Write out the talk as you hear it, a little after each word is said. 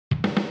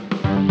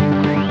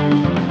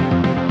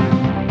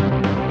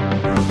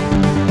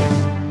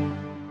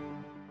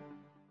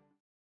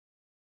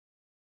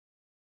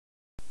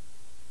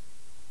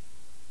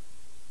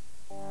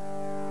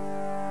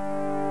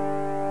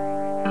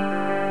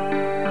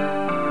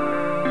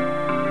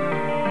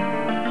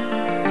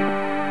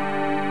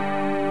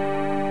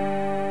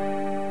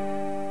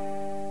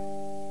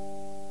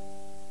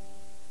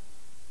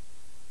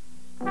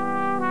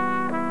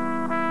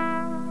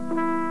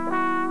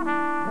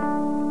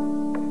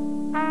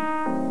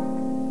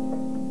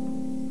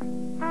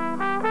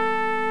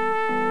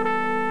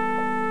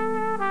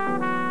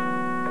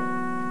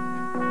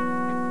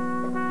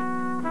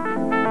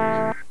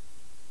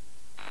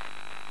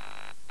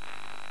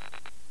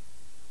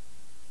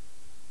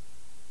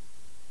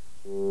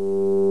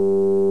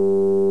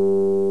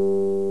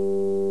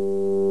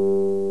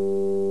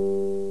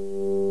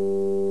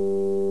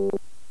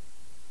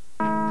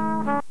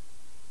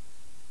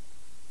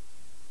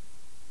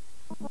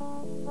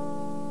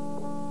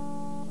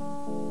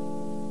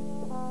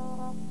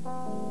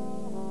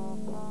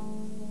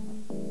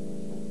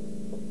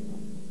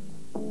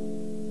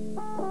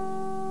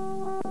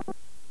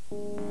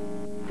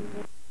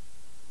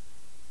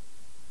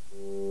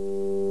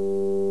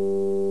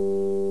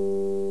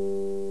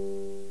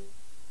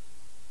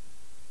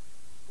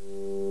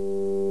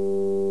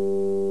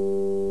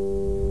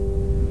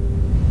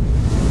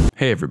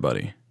Hey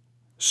everybody.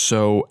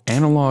 So,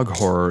 analog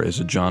horror is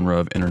a genre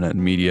of internet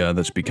media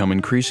that's become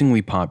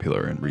increasingly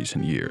popular in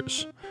recent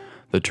years.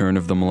 The turn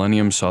of the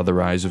millennium saw the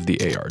rise of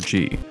the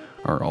ARG,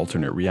 our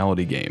alternate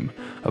reality game,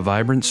 a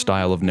vibrant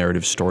style of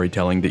narrative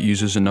storytelling that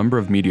uses a number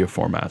of media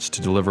formats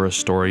to deliver a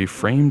story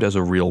framed as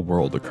a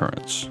real-world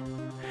occurrence.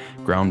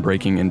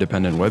 Groundbreaking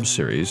independent web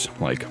series,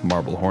 like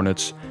Marble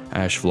Hornets,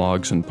 Ash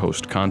Vlogs, and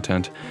Post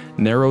Content,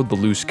 narrowed the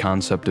loose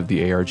concept of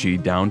the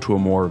ARG down to a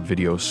more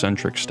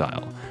video-centric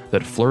style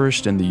that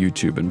flourished in the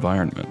YouTube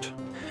environment.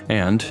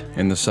 And,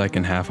 in the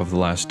second half of the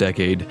last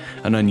decade,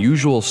 an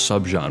unusual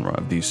subgenre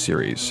of these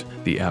series,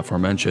 the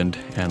aforementioned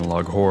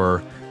analog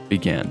horror,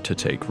 began to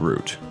take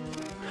root.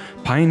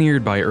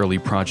 Pioneered by early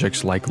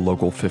projects like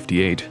Local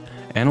 58,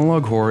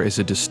 analog horror is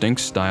a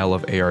distinct style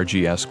of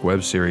ARG-esque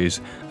web series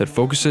that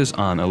focuses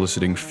on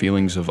eliciting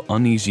feelings of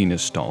uneasy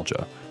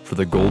nostalgia for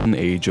the golden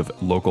age of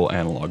local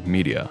analog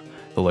media,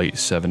 the late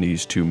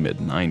 70s to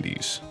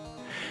mid-90s.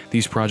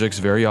 These projects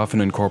very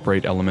often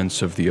incorporate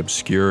elements of the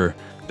obscure,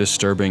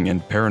 disturbing,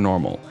 and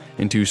paranormal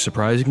into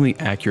surprisingly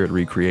accurate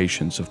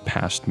recreations of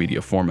past media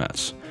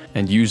formats,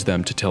 and use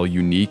them to tell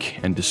unique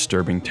and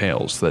disturbing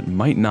tales that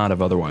might not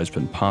have otherwise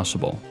been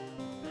possible.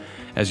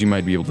 As you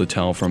might be able to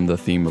tell from the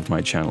theme of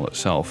my channel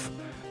itself,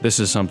 this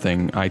is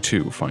something I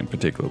too find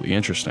particularly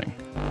interesting.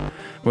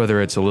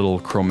 Whether it's a little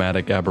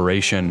chromatic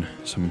aberration,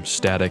 some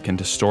static and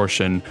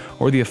distortion,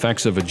 or the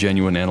effects of a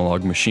genuine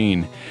analog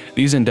machine,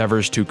 these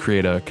endeavors to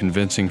create a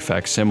convincing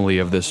facsimile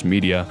of this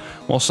media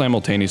while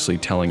simultaneously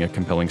telling a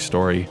compelling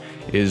story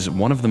is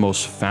one of the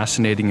most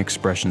fascinating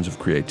expressions of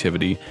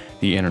creativity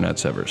the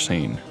internet's ever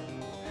seen.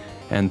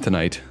 And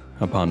tonight,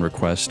 upon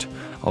request,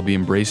 I'll be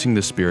embracing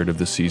the spirit of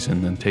the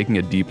season and taking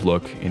a deep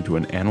look into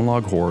an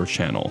analog horror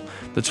channel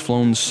that's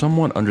flown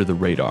somewhat under the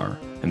radar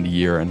in the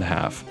year and a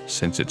half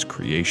since its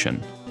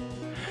creation.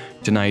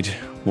 Tonight,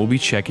 we'll be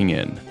checking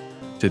in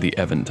to the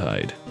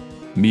Eventide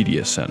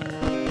Media Center.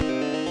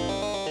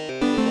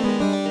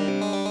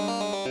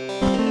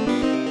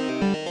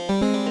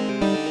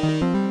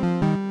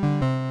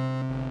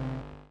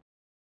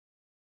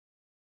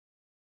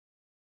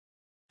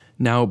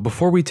 Now,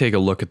 before we take a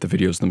look at the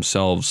videos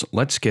themselves,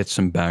 let's get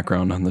some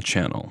background on the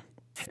channel.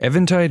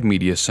 Eventide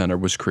Media Center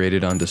was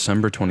created on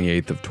December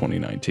 28th of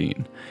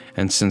 2019,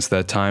 and since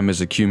that time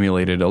has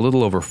accumulated a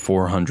little over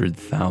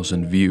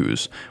 400,000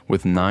 views,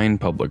 with 9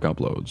 public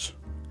uploads.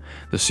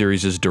 The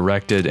series is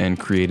directed and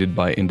created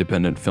by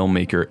independent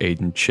filmmaker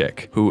Aiden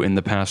Chick, who in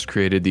the past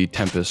created the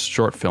Tempest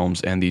short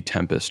films and the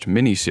Tempest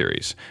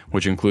miniseries,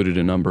 which included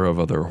a number of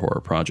other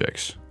horror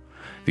projects.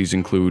 These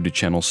include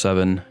Channel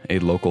 7, a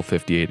Local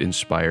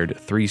 58-inspired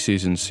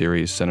 3-season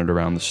series centered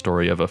around the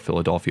story of a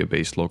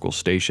Philadelphia-based local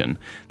station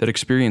that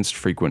experienced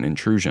frequent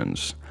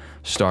intrusions;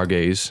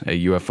 Stargaze,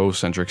 a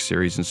UFO-centric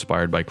series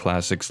inspired by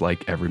classics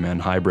like Everyman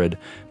Hybrid,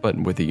 but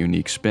with a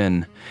unique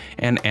spin;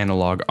 and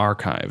Analog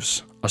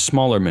Archives, a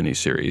smaller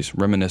miniseries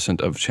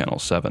reminiscent of Channel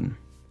 7.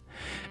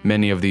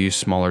 Many of these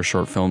smaller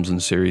short films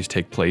and series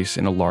take place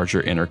in a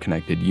larger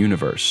interconnected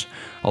universe,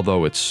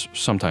 although it's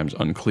sometimes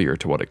unclear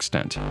to what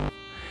extent.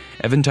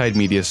 Eventide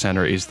Media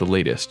Center is the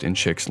latest in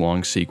Chick's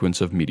long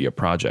sequence of media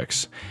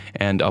projects,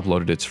 and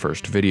uploaded its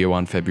first video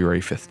on February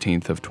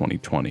 15th of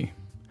 2020.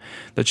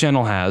 The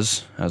channel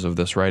has, as of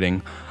this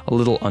writing, a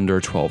little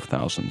under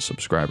 12,000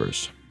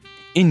 subscribers.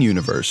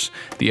 In-universe,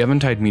 the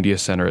Eventide Media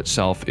Center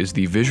itself is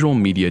the visual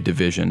media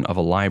division of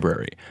a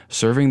library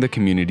serving the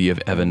community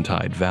of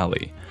Eventide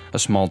Valley, a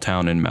small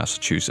town in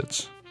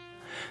Massachusetts.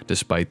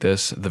 Despite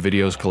this, the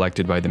videos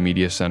collected by the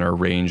Media Center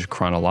range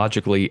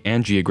chronologically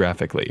and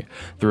geographically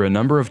through a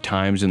number of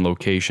times and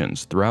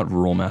locations throughout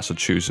rural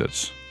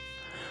Massachusetts.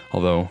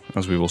 Although,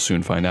 as we will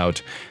soon find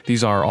out,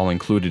 these are all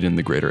included in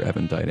the greater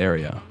Eventide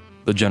area.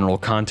 The general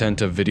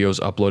content of videos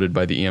uploaded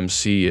by the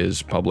EMC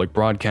is public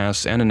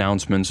broadcasts and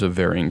announcements of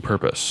varying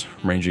purpose,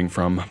 ranging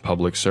from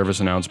public service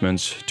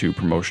announcements to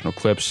promotional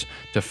clips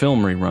to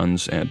film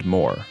reruns and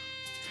more.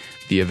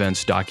 The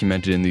events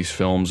documented in these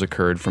films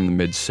occurred from the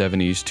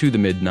mid-70s to the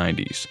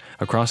mid-90s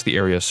across the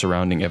area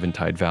surrounding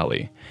Eventide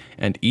Valley,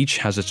 and each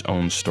has its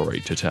own story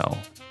to tell.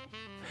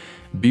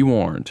 Be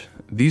warned,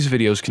 these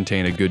videos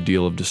contain a good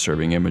deal of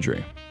disturbing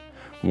imagery.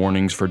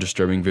 Warnings for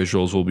disturbing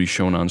visuals will be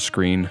shown on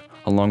screen,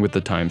 along with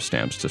the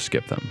timestamps to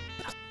skip them.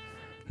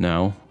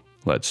 Now,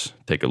 let's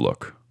take a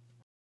look.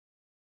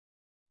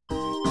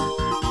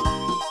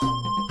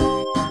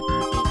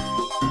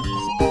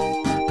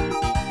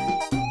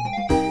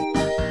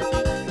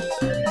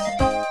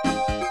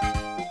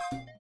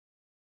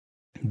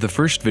 The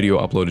first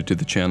video uploaded to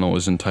the channel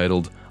is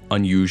entitled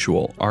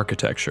Unusual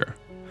Architecture.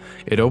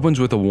 It opens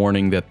with a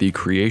warning that the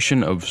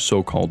creation of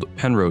so-called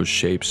Penrose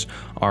shapes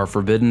are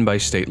forbidden by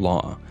state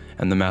law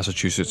and the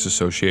Massachusetts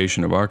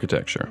Association of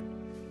Architecture.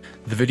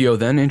 The video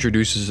then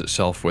introduces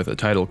itself with a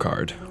title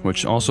card,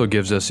 which also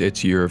gives us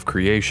its year of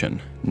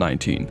creation,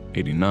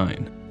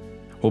 1989.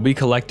 We'll be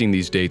collecting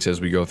these dates as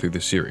we go through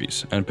the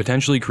series, and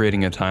potentially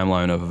creating a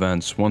timeline of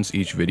events once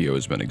each video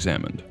has been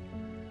examined.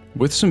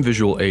 With some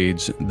visual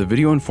aids, the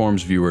video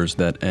informs viewers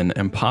that an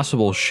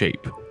impossible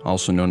shape,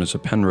 also known as a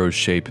Penrose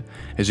shape,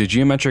 is a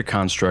geometric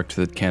construct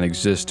that can't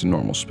exist in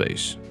normal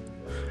space.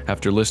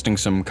 After listing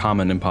some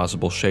common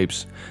impossible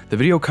shapes, the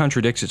video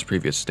contradicts its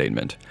previous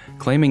statement,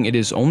 claiming it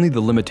is only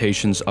the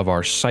limitations of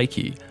our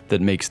psyche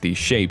that makes these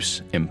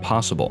shapes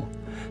impossible,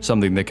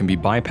 something that can be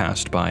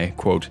bypassed by,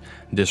 quote,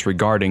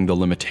 disregarding the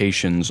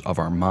limitations of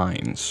our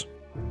minds.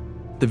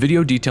 The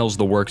video details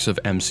the works of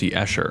M.C.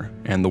 Escher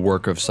and the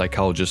work of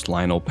psychologist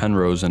Lionel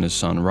Penrose and his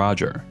son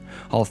Roger,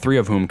 all three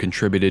of whom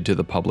contributed to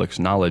the public's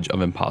knowledge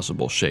of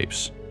impossible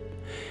shapes.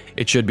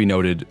 It should be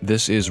noted,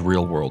 this is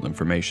real-world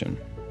information.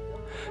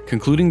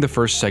 Concluding the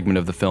first segment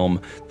of the film,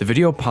 the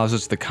video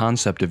posits the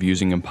concept of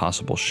using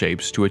impossible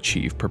shapes to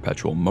achieve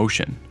perpetual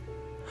motion.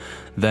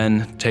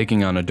 Then,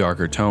 taking on a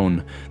darker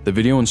tone, the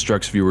video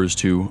instructs viewers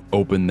to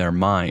open their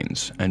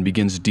minds and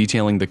begins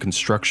detailing the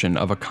construction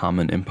of a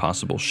common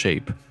impossible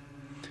shape.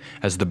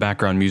 As the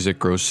background music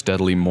grows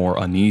steadily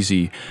more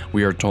uneasy,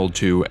 we are told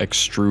to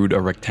extrude a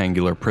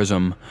rectangular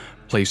prism,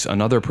 place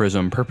another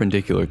prism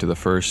perpendicular to the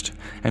first,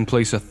 and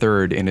place a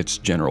third in its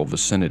general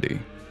vicinity.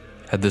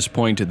 At this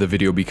point, the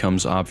video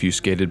becomes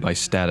obfuscated by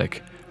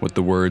static, with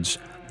the words,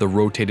 "The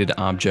rotated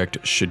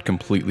object should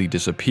completely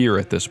disappear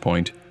at this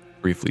point,"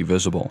 briefly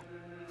visible.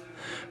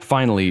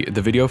 Finally,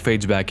 the video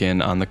fades back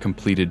in on the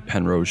completed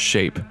Penrose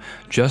shape,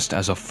 just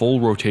as a full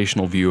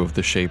rotational view of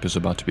the shape is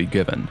about to be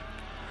given.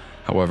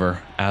 However,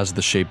 as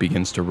the shape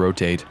begins to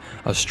rotate,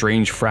 a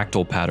strange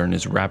fractal pattern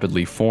is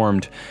rapidly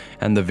formed,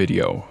 and the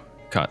video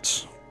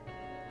cuts.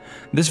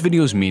 This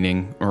video's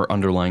meaning, or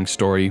underlying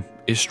story,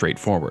 is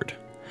straightforward.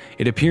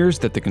 It appears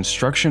that the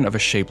construction of a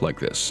shape like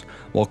this,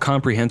 while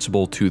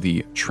comprehensible to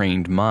the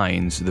trained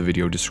minds the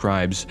video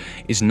describes,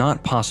 is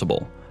not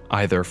possible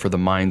either for the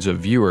minds of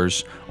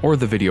viewers or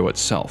the video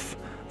itself,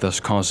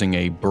 thus causing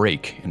a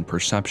break in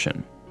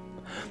perception.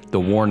 The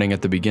warning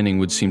at the beginning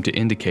would seem to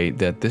indicate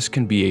that this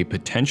can be a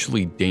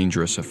potentially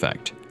dangerous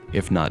effect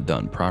if not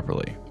done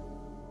properly.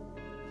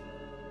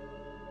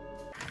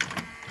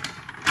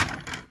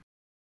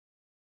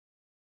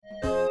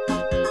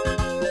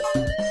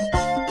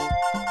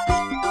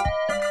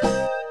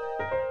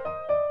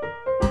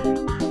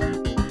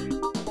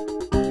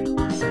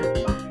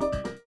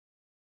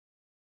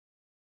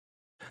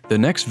 The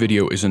next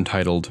video is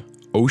entitled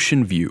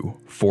Ocean View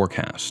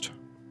Forecast.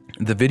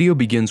 The video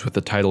begins with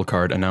the title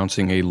card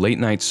announcing a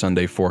late-night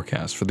Sunday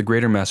forecast for the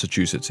greater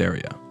Massachusetts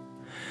area.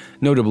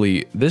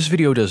 Notably, this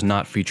video does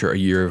not feature a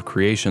year of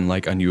creation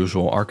like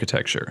unusual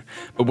architecture,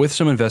 but with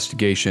some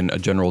investigation, a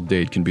general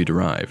date can be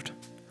derived.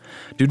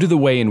 Due to the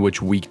way in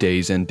which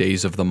weekdays and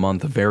days of the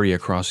month vary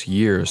across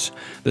years,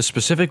 the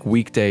specific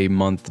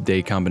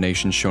weekday-month-day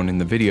combination shown in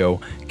the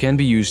video can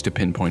be used to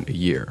pinpoint a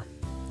year.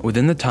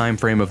 Within the time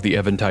frame of the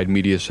Eventide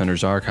Media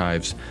Center's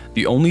archives,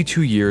 the only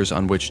 2 years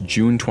on which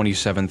June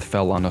 27th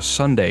fell on a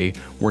Sunday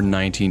were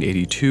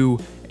 1982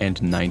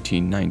 and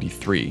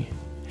 1993.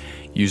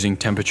 Using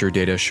temperature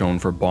data shown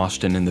for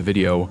Boston in the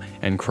video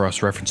and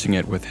cross-referencing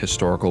it with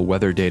historical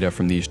weather data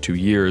from these 2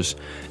 years,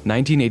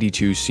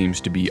 1982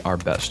 seems to be our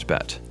best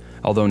bet,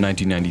 although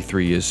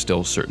 1993 is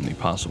still certainly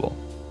possible.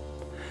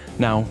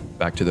 Now,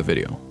 back to the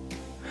video.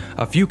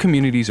 A few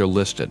communities are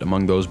listed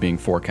among those being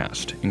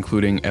forecast,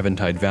 including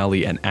Eventide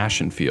Valley and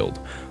Ashenfield,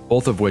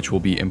 both of which will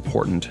be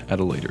important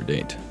at a later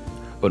date.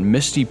 But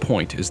Misty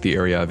Point is the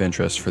area of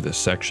interest for this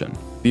section.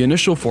 The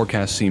initial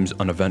forecast seems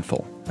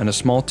uneventful, and a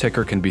small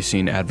ticker can be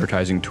seen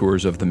advertising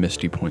tours of the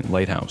Misty Point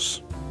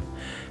Lighthouse.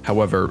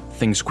 However,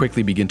 things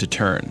quickly begin to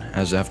turn,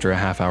 as after a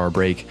half-hour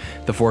break,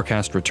 the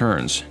forecast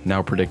returns,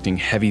 now predicting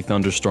heavy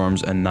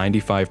thunderstorms and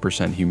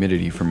 95%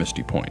 humidity for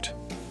Misty Point.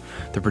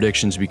 The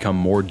predictions become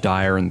more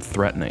dire and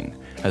threatening,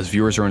 as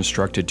viewers are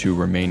instructed to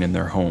remain in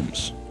their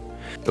homes.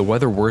 The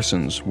weather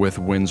worsens, with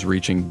winds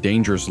reaching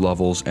dangerous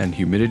levels and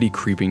humidity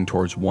creeping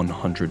towards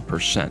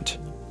 100%.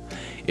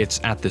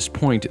 It's at this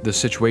point the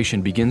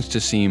situation begins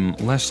to seem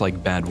less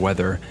like bad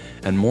weather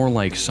and more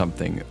like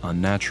something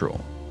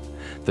unnatural.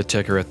 The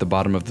ticker at the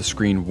bottom of the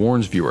screen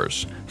warns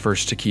viewers,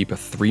 first to keep a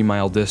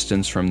 3-mile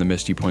distance from the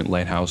Misty Point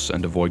Lighthouse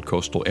and avoid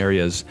coastal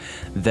areas,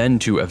 then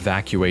to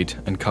evacuate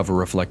and cover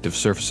reflective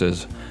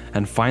surfaces,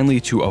 and finally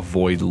to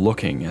avoid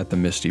looking at the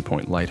Misty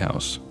Point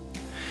Lighthouse.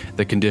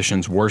 The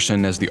conditions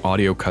worsen as the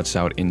audio cuts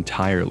out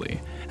entirely,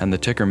 and the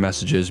ticker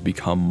messages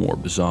become more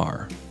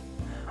bizarre.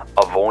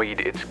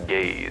 Avoid its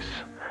gaze.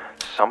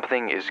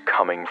 Something is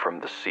coming from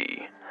the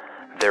sea.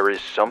 There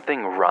is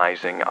something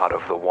rising out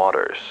of the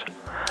waters.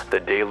 The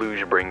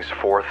deluge brings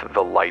forth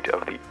the light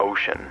of the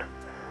ocean.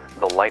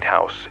 The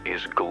lighthouse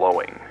is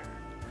glowing.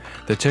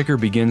 The ticker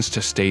begins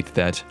to state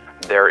that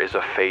there is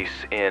a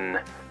face in,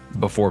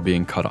 before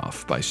being cut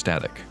off by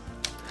static.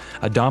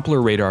 A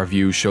Doppler radar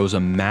view shows a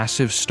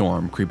massive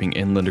storm creeping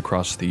inland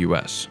across the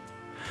US.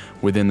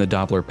 Within the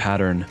Doppler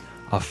pattern,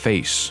 a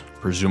face,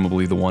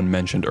 presumably the one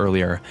mentioned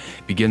earlier,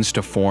 begins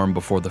to form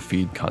before the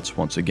feed cuts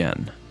once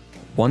again.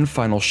 One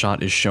final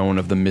shot is shown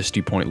of the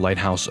Misty Point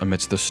Lighthouse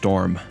amidst the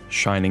storm,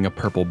 shining a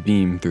purple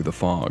beam through the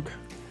fog.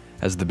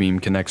 As the beam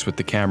connects with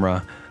the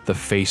camera, the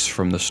face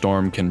from the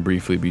storm can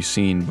briefly be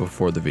seen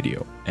before the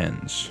video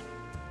ends.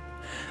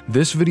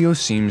 This video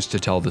seems to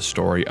tell the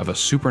story of a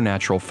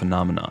supernatural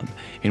phenomenon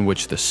in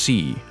which the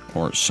sea,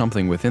 or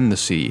something within the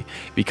sea,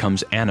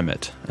 becomes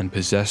animate and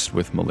possessed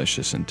with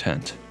malicious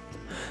intent.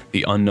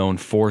 The unknown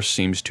force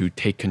seems to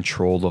take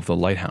control of the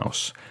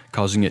lighthouse,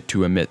 causing it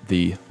to emit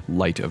the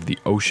light of the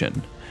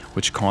ocean,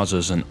 which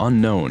causes an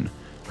unknown,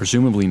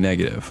 presumably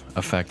negative,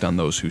 effect on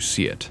those who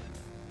see it.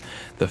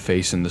 The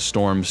face in the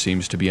storm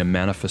seems to be a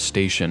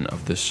manifestation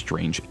of this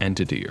strange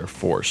entity or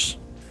force.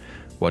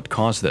 What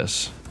caused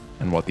this,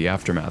 and what the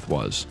aftermath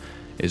was,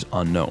 is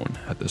unknown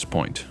at this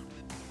point.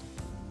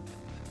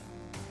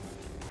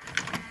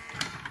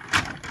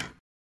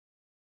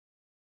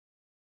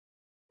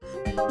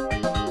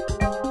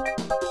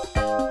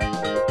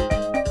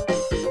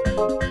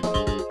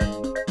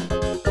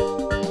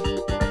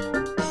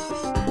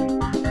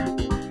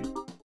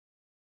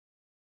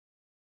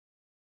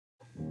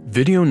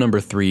 Video number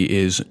 3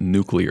 is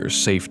nuclear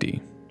safety.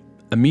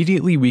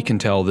 Immediately we can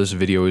tell this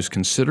video is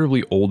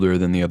considerably older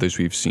than the others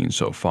we've seen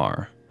so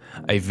far.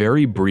 A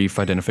very brief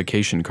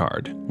identification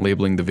card,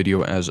 labeling the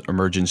video as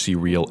Emergency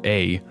Reel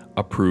A,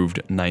 approved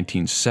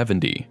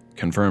 1970,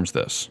 confirms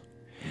this.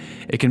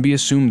 It can be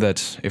assumed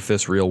that if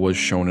this reel was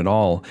shown at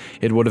all,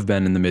 it would have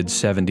been in the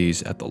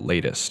mid-70s at the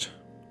latest.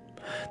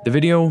 The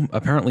video,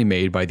 apparently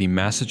made by the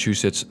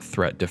Massachusetts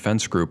Threat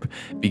Defense Group,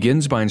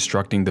 begins by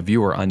instructing the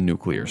viewer on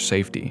nuclear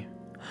safety.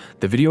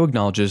 The video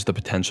acknowledges the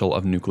potential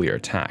of nuclear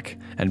attack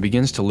and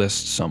begins to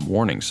list some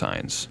warning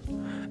signs.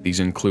 These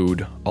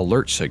include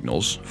alert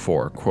signals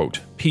for, quote,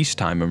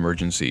 peacetime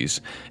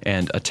emergencies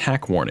and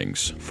attack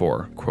warnings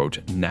for,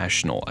 quote,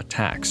 national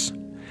attacks.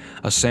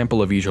 A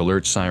sample of each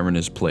alert siren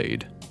is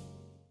played.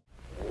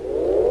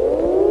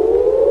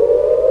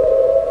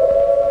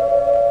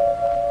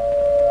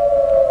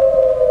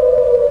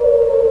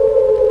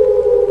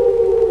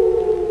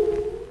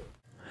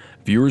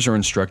 Viewers are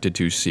instructed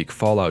to seek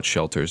fallout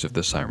shelters if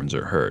the sirens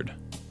are heard.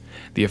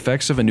 The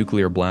effects of a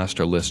nuclear blast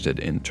are listed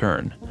in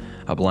turn: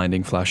 a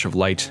blinding flash of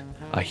light,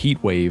 a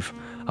heat wave,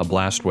 a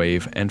blast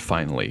wave, and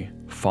finally,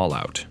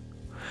 fallout.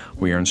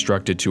 We are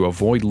instructed to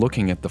avoid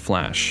looking at the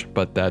flash,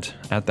 but that,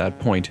 at that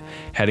point,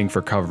 heading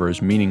for cover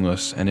is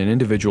meaningless and an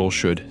individual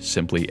should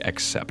simply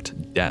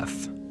accept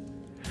death.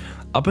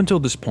 Up until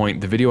this point,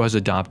 the video has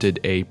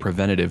adopted a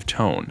preventative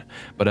tone,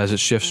 but as it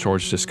shifts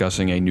towards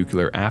discussing a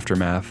nuclear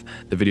aftermath,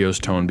 the video's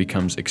tone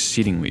becomes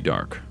exceedingly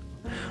dark.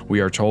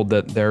 We are told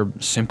that there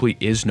simply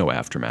is no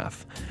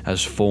aftermath,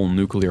 as full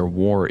nuclear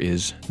war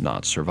is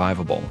not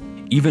survivable.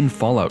 Even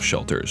fallout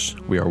shelters,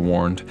 we are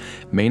warned,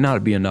 may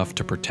not be enough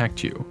to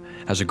protect you,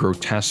 as a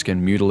grotesque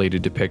and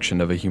mutilated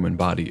depiction of a human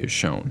body is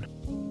shown.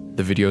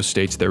 The video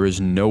states there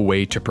is no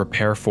way to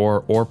prepare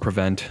for or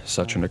prevent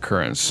such an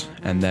occurrence,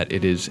 and that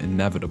it is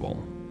inevitable.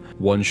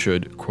 One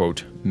should,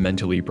 quote,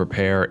 mentally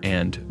prepare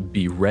and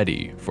be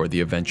ready for the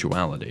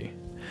eventuality.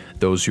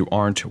 Those who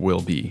aren't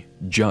will be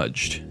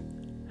judged.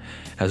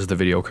 As the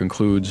video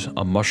concludes,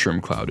 a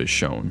mushroom cloud is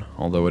shown,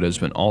 although it has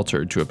been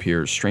altered to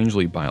appear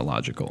strangely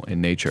biological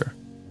in nature.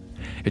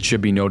 It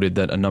should be noted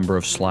that a number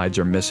of slides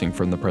are missing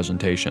from the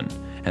presentation,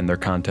 and their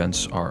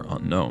contents are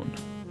unknown.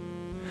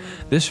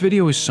 This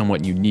video is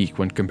somewhat unique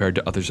when compared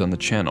to others on the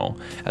channel,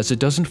 as it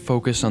doesn't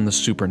focus on the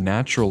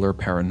supernatural or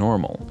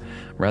paranormal.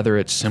 Rather,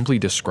 it simply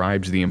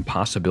describes the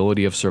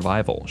impossibility of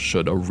survival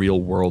should a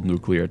real-world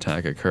nuclear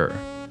attack occur.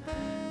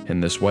 In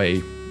this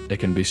way, it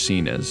can be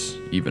seen as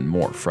even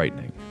more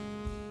frightening.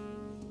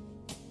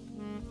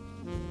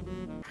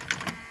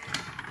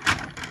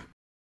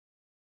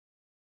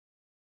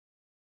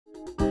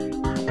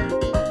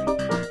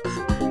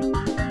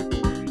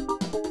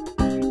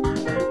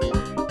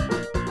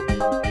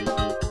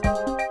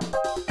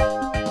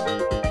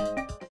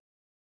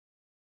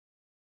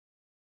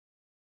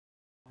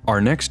 Our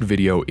next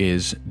video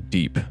is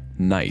Deep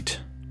Night.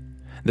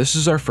 This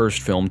is our first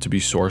film to be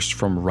sourced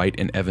from right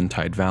in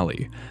Eventide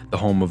Valley, the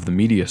home of the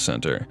Media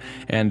Center,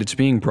 and it's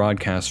being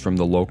broadcast from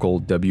the local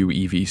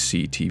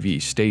WEVC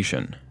TV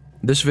station.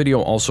 This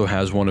video also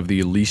has one of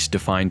the least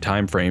defined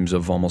timeframes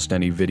of almost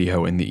any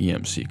video in the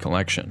EMC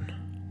collection.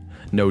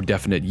 No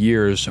definite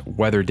years,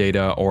 weather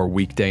data, or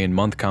weekday and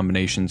month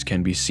combinations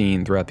can be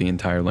seen throughout the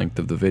entire length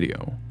of the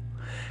video.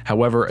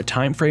 However, a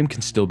time frame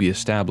can still be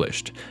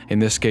established, in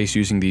this case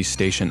using the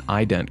station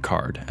ident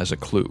card as a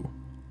clue.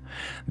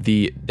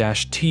 The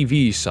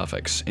 -TV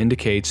suffix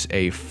indicates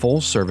a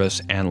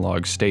full-service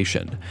analog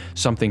station,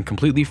 something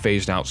completely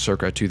phased out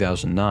circa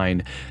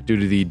 2009 due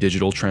to the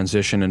Digital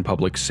Transition and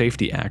Public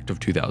Safety Act of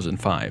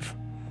 2005.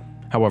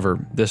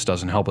 However, this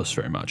doesn't help us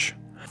very much.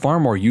 Far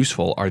more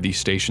useful are the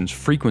station's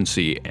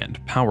frequency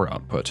and power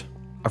output.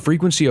 A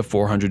frequency of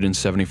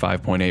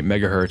 475.8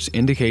 MHz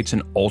indicates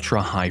an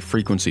ultra-high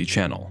frequency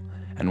channel,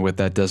 and with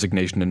that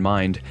designation in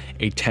mind,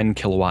 a 10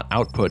 kilowatt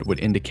output would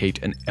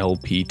indicate an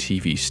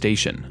LPTV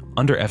station,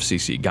 under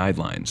FCC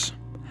guidelines.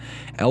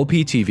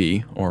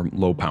 LPTV, or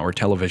low power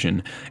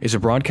television, is a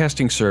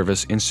broadcasting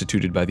service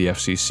instituted by the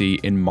FCC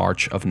in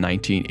March of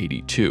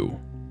 1982.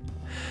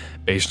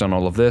 Based on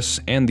all of this,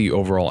 and the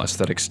overall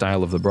aesthetic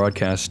style of the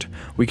broadcast,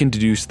 we can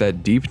deduce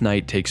that Deep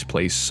Night takes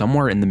place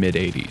somewhere in the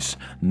mid-80s,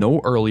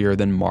 no earlier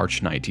than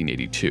March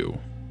 1982.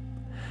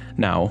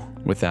 Now,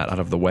 with that out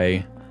of the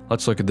way,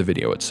 let's look at the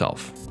video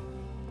itself.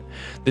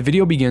 The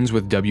video begins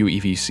with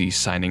WEVC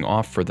signing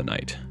off for the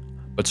night.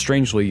 But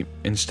strangely,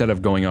 instead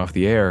of going off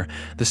the air,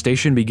 the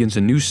station begins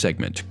a new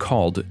segment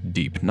called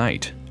Deep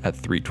Night at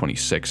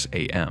 3:26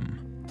 a.m.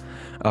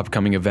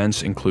 Upcoming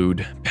events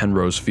include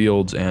Penrose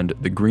Fields and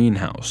The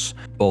Greenhouse,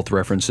 both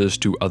references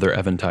to other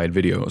Eventide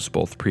videos,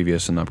 both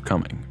previous and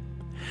upcoming.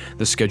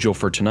 The schedule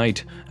for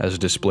tonight, as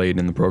displayed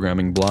in the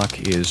programming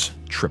block, is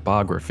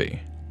tripography.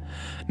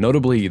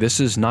 Notably,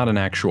 this is not an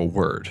actual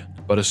word,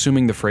 but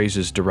assuming the phrase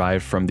is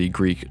derived from the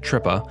Greek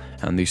trippa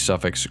and the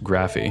suffix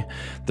graphy,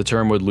 the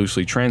term would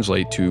loosely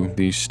translate to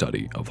the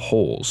study of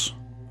holes.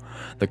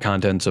 The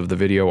contents of the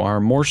video are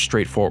more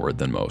straightforward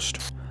than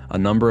most. A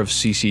number of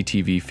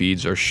CCTV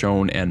feeds are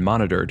shown and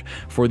monitored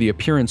for the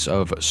appearance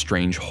of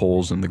strange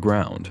holes in the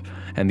ground,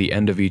 and the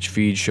end of each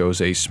feed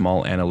shows a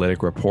small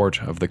analytic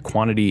report of the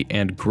quantity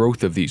and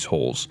growth of these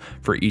holes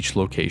for each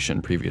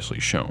location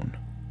previously shown.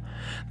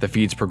 The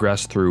feeds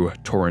progress through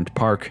Torrent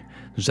Park,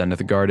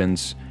 Zenith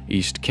Gardens,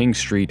 East King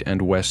Street,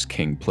 and West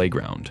King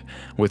Playground,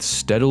 with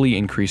steadily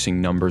increasing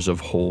numbers of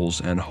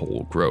holes and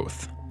hole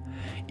growth.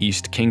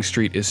 East King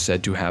Street is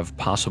said to have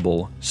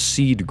possible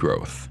seed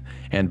growth,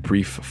 and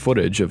brief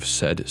footage of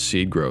said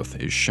seed growth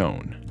is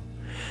shown.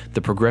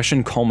 The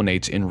progression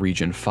culminates in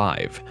Region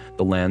 5,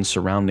 the land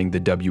surrounding the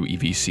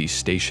WEVC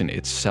station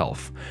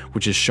itself,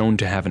 which is shown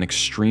to have an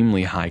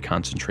extremely high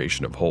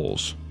concentration of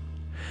holes.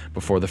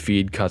 Before the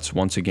feed cuts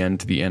once again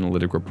to the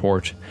analytic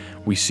report,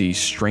 we see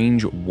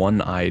strange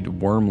one-eyed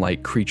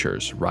worm-like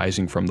creatures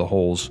rising from the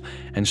holes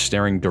and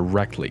staring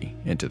directly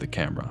into the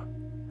camera.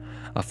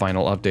 A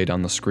final update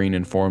on the screen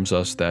informs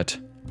us that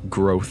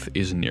growth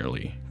is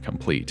nearly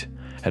complete,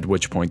 at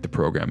which point the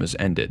program is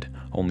ended,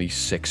 only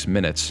 6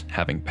 minutes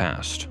having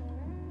passed.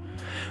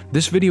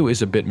 This video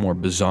is a bit more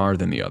bizarre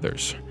than the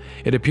others.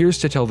 It appears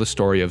to tell the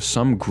story of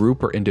some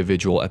group or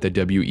individual at the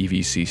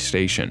WEVC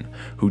station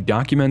who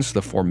documents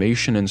the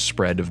formation and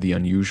spread of the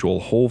unusual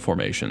hole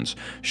formations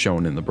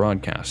shown in the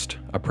broadcast,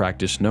 a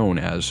practice known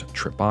as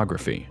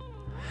tripography.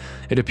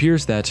 It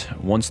appears that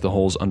once the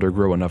holes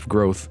undergo enough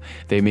growth,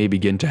 they may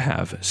begin to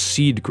have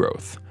seed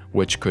growth,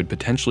 which could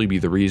potentially be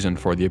the reason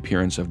for the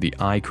appearance of the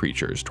eye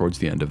creatures towards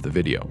the end of the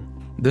video.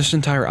 This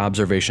entire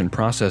observation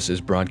process is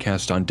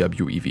broadcast on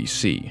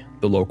WEVC,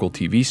 the local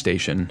TV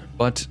station,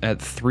 but at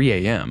 3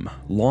 a.m.,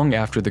 long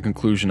after the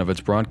conclusion of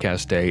its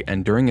broadcast day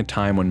and during a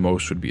time when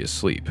most would be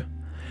asleep.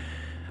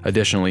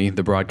 Additionally,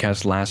 the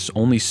broadcast lasts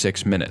only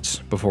 6 minutes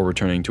before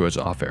returning to its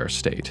off-air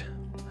state.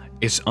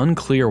 It's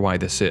unclear why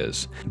this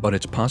is, but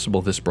it's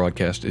possible this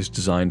broadcast is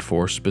designed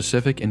for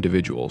specific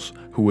individuals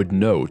who would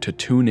know to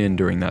tune in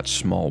during that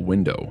small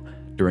window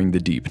during the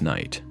deep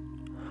night.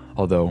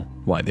 Although,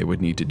 why they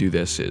would need to do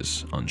this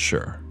is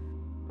unsure.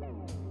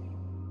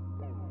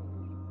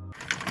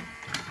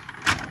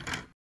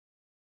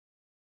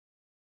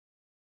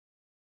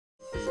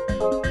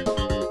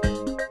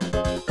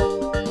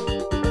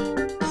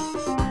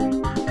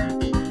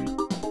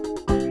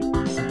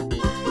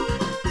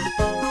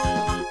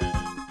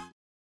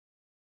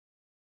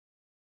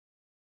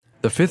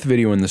 The fifth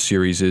video in the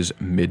series is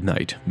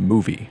Midnight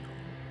Movie.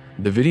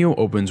 The video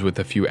opens with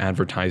a few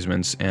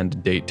advertisements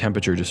and date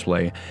temperature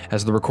display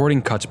as the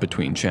recording cuts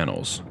between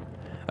channels.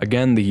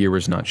 Again, the year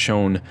is not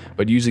shown,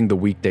 but using the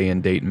weekday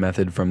and date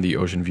method from the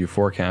Ocean View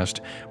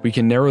forecast, we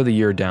can narrow the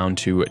year down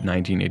to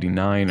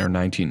 1989 or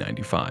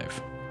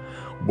 1995.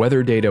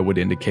 Weather data would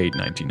indicate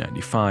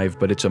 1995,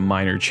 but it's a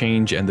minor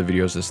change, and the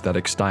video's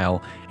aesthetic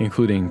style,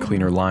 including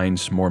cleaner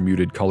lines, more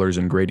muted colors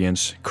and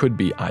gradients, could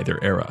be either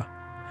era.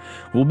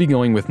 We'll be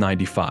going with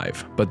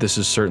 95, but this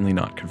is certainly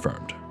not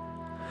confirmed.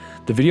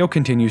 The video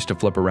continues to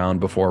flip around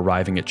before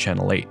arriving at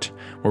Channel 8,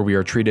 where we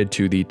are treated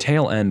to the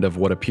tail end of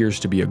what appears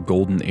to be a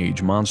Golden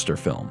Age monster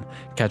film,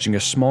 catching a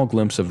small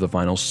glimpse of the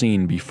final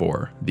scene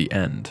before the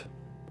end.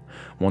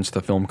 Once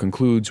the film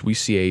concludes, we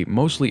see a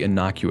mostly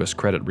innocuous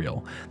credit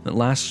reel that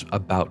lasts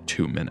about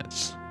 2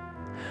 minutes.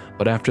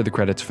 But after the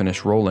credits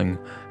finish rolling,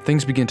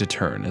 things begin to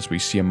turn as we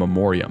see a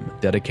memoriam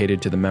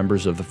dedicated to the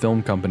members of the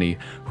film company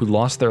who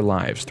lost their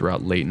lives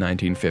throughout late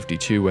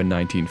 1952 and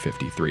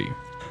 1953.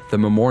 The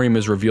memoriam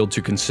is revealed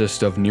to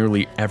consist of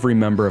nearly every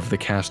member of the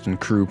cast and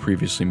crew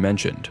previously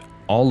mentioned,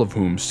 all of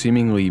whom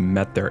seemingly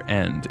met their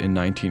end in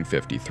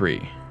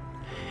 1953.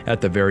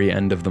 At the very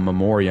end of the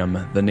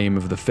memoriam, the name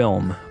of the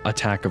film,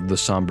 Attack of the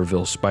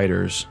Sombreville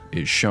Spiders,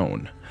 is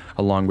shown,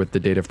 along with the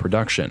date of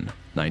production,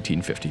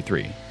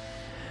 1953.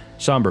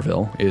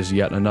 Sombreville is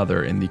yet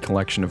another in the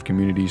collection of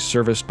communities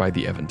serviced by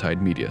the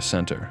Eventide Media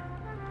Center.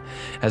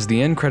 As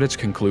the end credits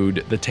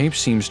conclude, the tape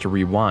seems to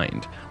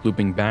rewind,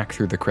 looping back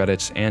through the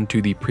credits and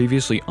to the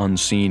previously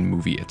unseen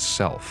movie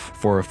itself.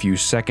 For a few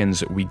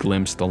seconds, we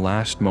glimpse the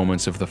last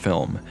moments of the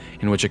film,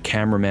 in which a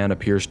cameraman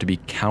appears to be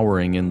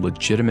cowering in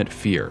legitimate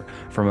fear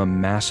from a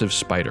massive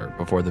spider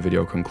before the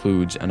video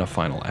concludes and a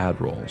final ad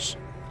rolls.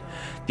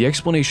 The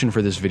explanation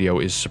for this video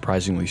is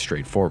surprisingly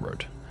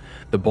straightforward.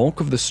 The bulk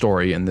of the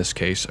story in this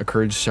case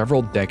occurred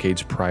several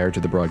decades prior to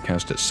the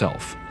broadcast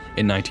itself.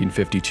 In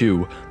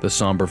 1952, the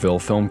Sombreville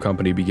Film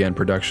Company began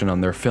production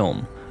on their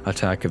film,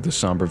 Attack of the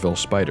Sombreville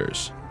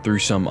Spiders. Through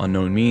some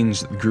unknown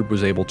means, the group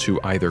was able to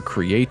either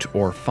create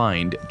or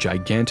find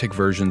gigantic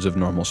versions of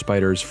normal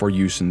spiders for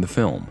use in the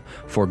film,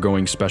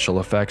 foregoing special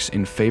effects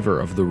in favor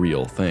of the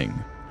real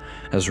thing.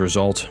 As a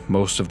result,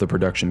 most of the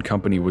production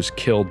company was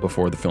killed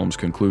before the film's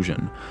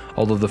conclusion,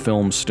 although the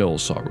film still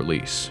saw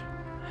release.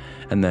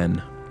 And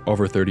then,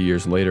 over 30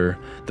 years later,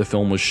 the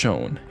film was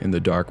shown in the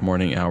dark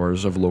morning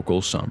hours of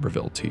local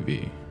Sombreville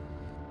TV.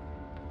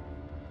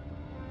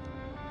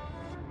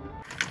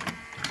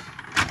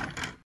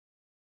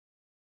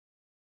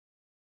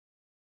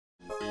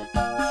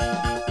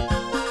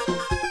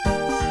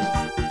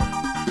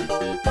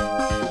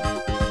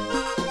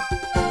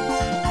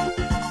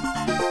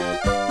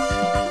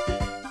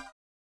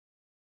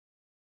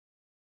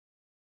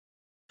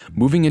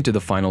 Moving into the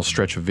final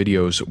stretch of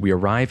videos, we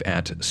arrive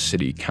at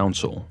City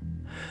Council.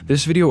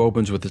 This video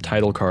opens with the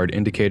title card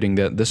indicating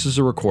that this is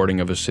a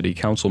recording of a City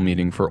Council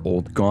meeting for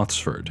Old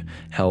Gosford,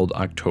 held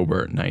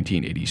October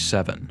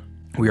 1987.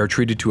 We are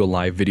treated to a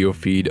live video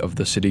feed of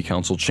the City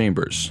Council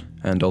chambers,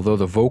 and although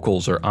the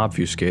vocals are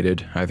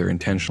obfuscated, either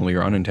intentionally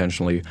or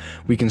unintentionally,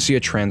 we can see a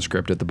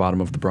transcript at the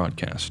bottom of the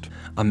broadcast.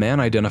 A man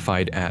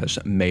identified as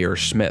Mayor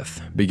Smith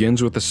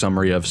begins with a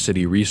summary of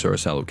city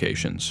resource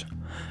allocations.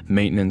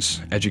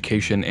 Maintenance,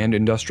 education, and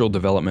industrial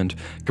development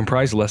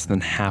comprise less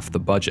than half the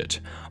budget,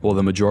 while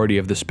the majority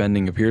of the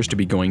spending appears to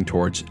be going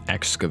towards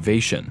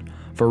excavation,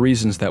 for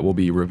reasons that will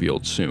be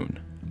revealed soon.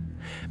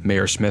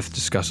 Mayor Smith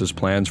discusses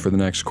plans for the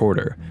next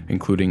quarter,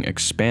 including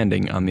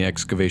expanding on the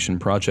excavation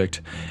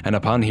project, and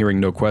upon hearing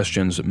no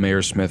questions,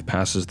 Mayor Smith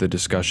passes the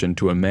discussion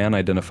to a man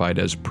identified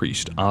as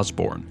Priest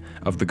Osborne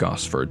of the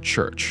Gosford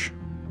Church.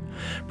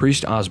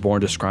 Priest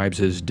Osborne describes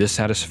his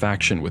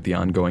dissatisfaction with the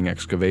ongoing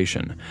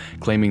excavation,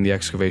 claiming the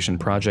excavation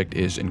project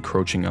is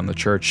encroaching on the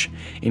church,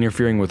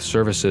 interfering with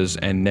services,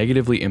 and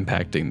negatively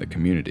impacting the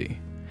community.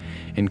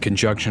 In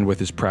conjunction with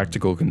his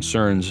practical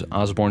concerns,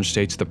 Osborne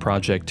states the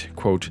project,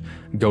 quote,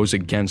 goes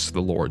against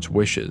the Lord's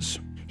wishes.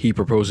 He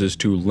proposes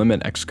to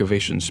limit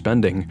excavation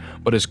spending,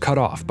 but is cut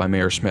off by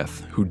Mayor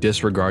Smith, who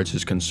disregards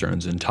his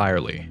concerns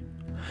entirely.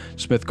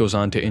 Smith goes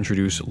on to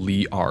introduce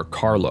Lee R.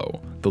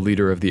 Carlo, the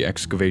leader of the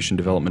excavation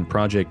development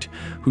project,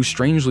 who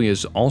strangely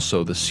is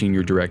also the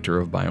senior director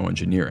of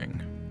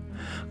bioengineering.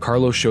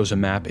 Carlo shows a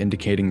map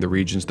indicating the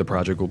regions the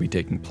project will be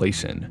taking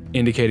place in,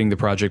 indicating the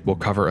project will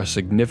cover a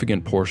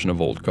significant portion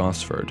of Old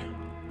Gosford.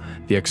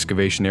 The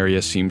excavation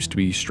area seems to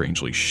be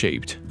strangely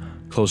shaped.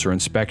 Closer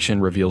inspection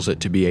reveals it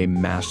to be a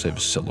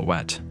massive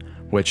silhouette,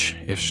 which,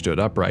 if stood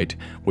upright,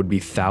 would be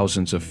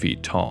thousands of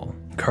feet tall.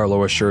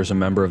 Carlo assures a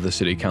member of the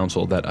city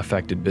council that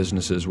affected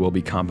businesses will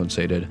be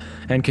compensated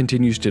and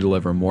continues to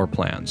deliver more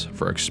plans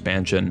for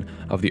expansion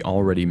of the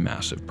already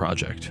massive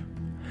project.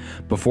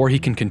 Before he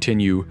can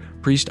continue,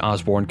 Priest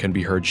Osborne can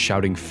be heard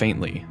shouting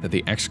faintly that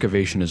the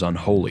excavation is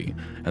unholy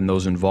and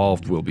those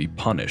involved will be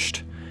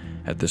punished.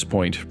 At this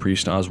point,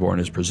 Priest Osborne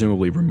is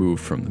presumably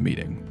removed from the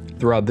meeting.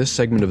 Throughout this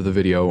segment of the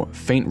video,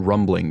 faint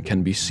rumbling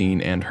can be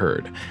seen and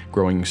heard,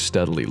 growing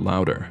steadily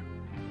louder.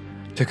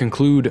 To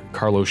conclude,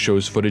 Carlo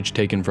shows footage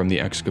taken from the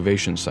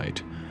excavation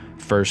site.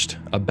 First,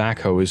 a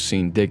backhoe is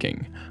seen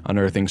digging,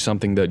 unearthing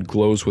something that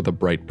glows with a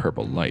bright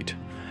purple light,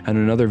 and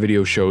another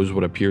video shows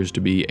what appears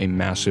to be a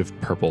massive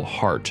purple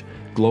heart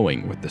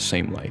glowing with the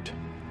same light.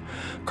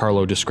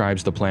 Carlo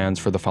describes the plans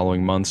for the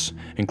following months,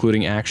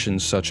 including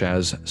actions such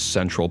as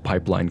central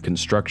pipeline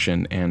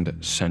construction and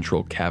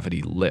central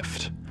cavity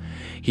lift.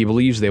 He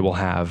believes they will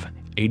have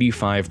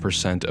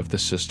 85% of the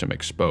system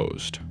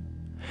exposed.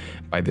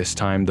 By this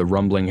time, the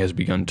rumbling has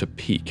begun to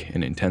peak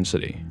in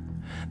intensity.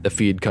 The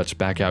feed cuts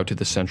back out to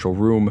the central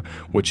room,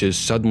 which is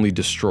suddenly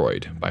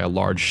destroyed by a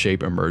large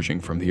shape emerging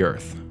from the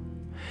earth.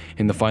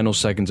 In the final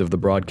seconds of the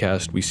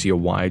broadcast, we see a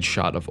wide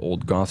shot of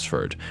Old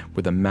Gosford,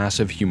 with a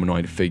massive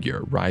humanoid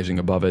figure rising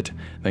above it,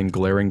 then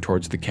glaring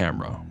towards the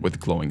camera with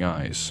glowing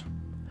eyes.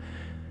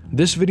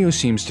 This video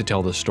seems to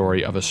tell the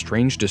story of a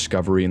strange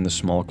discovery in the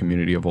small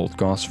community of Old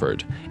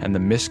Gosford, and the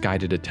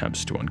misguided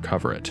attempts to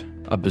uncover it.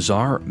 A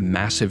bizarre,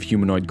 massive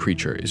humanoid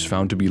creature is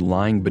found to be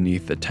lying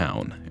beneath the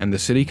town, and the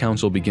city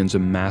council begins a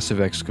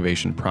massive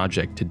excavation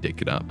project to dig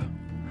it up.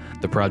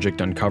 The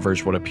project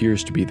uncovers what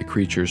appears to be the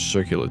creature's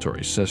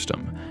circulatory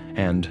system,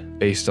 and,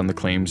 based on the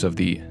claims of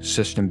the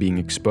system being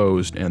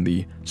exposed and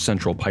the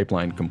central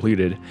pipeline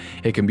completed,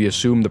 it can be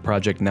assumed the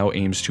project now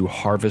aims to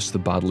harvest the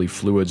bodily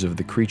fluids of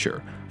the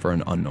creature for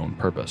an unknown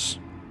purpose.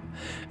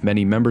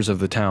 Many members of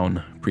the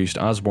town, Priest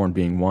Osborne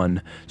being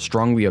one,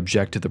 strongly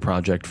object to the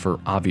project for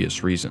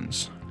obvious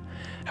reasons.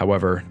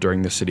 However,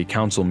 during the city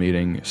council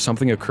meeting,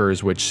 something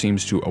occurs which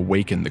seems to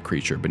awaken the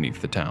creature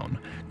beneath the town,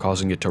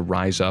 causing it to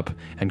rise up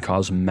and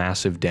cause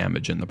massive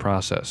damage in the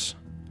process.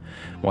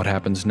 What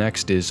happens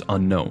next is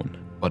unknown,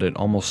 but it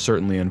almost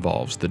certainly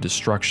involves the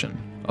destruction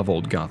of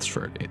Old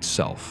Gosford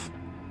itself.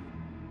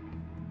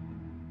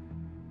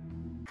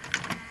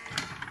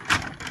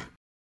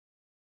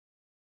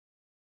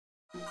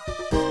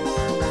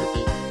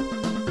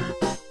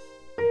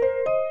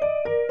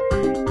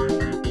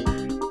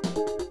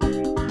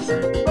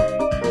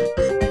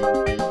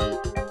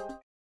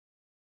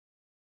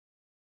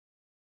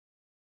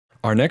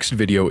 Our next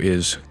video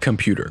is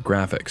Computer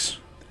Graphics.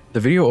 The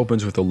video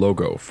opens with a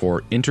logo for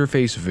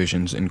Interface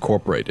Visions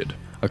Incorporated,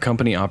 a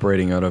company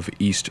operating out of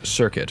East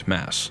Circuit,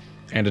 Mass.,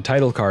 and a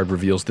title card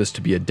reveals this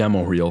to be a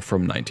demo reel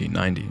from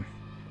 1990.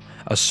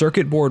 A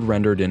circuit board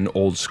rendered in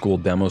old-school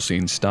demo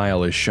scene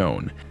style is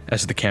shown,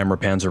 as the camera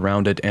pans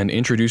around it and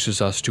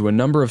introduces us to a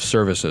number of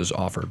services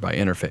offered by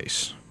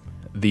Interface.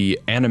 The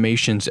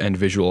Animations and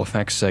Visual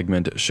Effects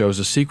segment shows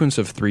a sequence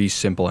of 3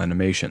 simple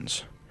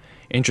animations.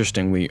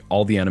 Interestingly,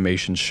 all the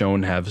animations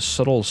shown have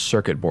subtle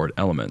circuit board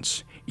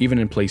elements, even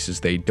in places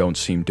they don't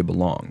seem to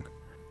belong.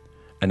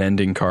 An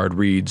ending card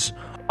reads,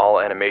 "All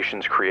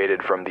animations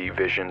created from the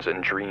visions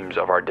and dreams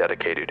of our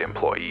dedicated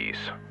employees."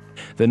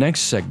 The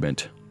next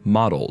segment,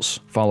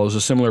 Models, follows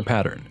a similar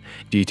pattern,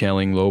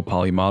 detailing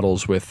low-poly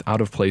models with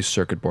out-of-place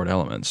circuit board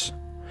elements.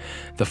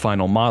 The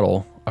final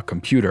model, a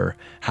computer,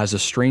 has a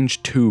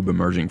strange tube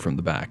emerging from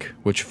the back,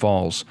 which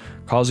falls,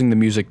 causing the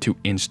music to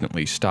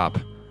instantly stop,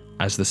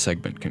 as the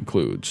segment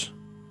concludes.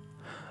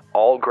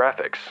 "All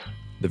graphics,"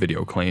 the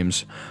video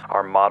claims,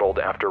 "are modeled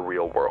after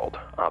real-world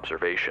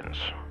observations."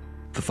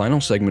 The final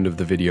segment of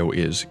the video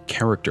is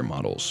Character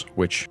Models,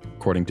 which,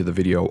 according to the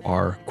video,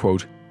 are,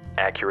 quote,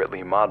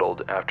 "accurately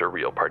modeled after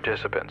real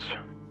participants."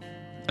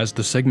 As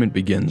the segment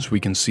begins, we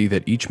can see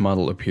that each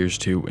model appears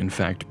to, in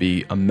fact,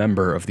 be a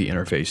member of the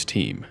Interface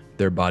team,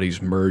 their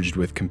bodies merged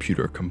with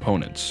computer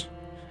components.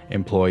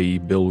 Employee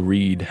Bill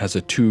Reed has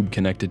a tube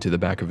connected to the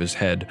back of his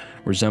head,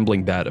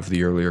 resembling that of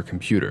the earlier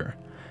computer.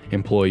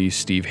 Employee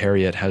Steve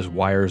Harriott has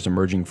wires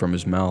emerging from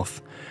his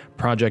mouth.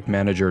 Project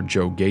Manager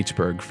Joe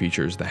Gatesburg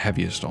features the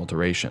heaviest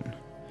alteration.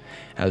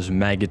 As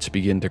maggots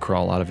begin to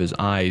crawl out of his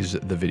eyes,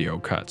 the video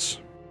cuts.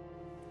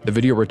 The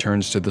video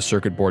returns to the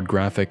circuit board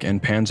graphic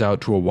and pans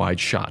out to a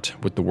wide shot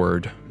with the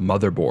word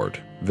 "motherboard"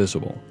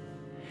 visible.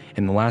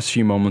 In the last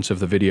few moments of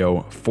the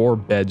video, 4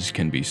 beds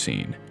can be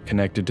seen,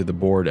 connected to the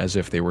board as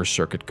if they were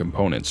circuit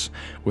components,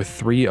 with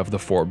 3 of the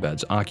 4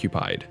 beds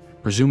occupied,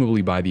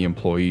 presumably by the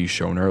employees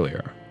shown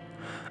earlier.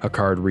 A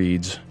card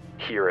reads,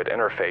 "Here at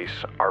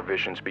Interface, our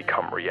visions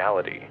become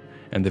reality,"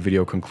 and the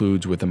video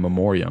concludes with a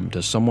memoriam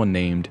to someone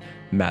named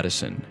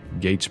Madison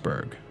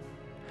Gatesburg.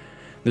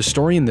 The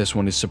story in this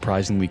one is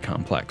surprisingly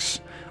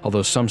complex,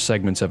 although some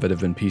segments of it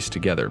have been pieced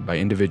together by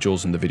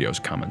individuals in the video's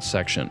comments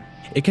section.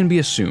 It can be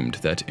assumed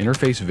that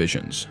Interface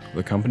Visions,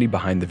 the company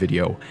behind the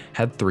video,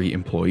 had 3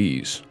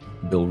 employees: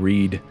 Bill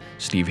Reed,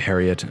 Steve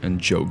Harriott, and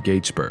Joe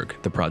Gatesburg,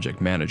 the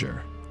project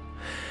manager.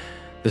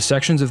 The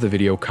sections of the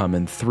video come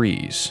in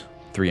 3s,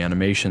 3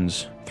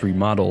 animations, 3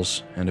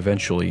 models, and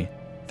eventually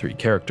 3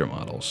 character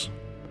models.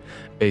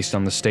 Based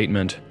on the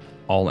statement,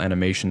 "all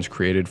animations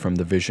created from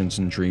the visions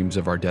and dreams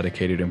of our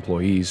dedicated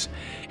employees,"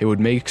 it would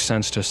make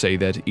sense to say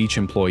that each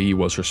employee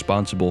was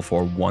responsible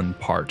for one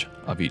part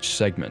of each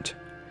segment.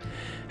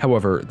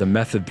 However, the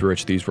method through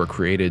which these were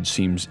created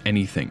seems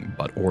anything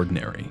but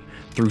ordinary.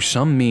 Through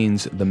some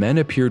means, the men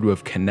appear to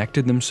have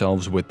connected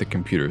themselves with the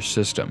computer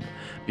system,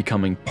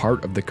 becoming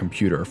part of the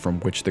computer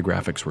from which the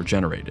graphics were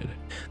generated.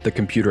 The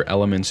computer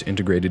elements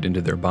integrated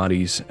into their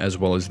bodies, as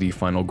well as the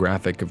final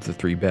graphic of the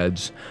 3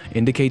 beds,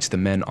 indicates the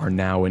men are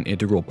now an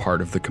integral part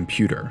of the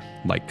computer,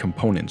 like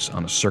components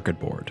on a circuit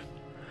board.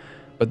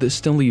 But this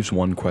still leaves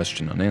one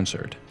question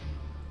unanswered.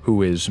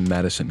 Who is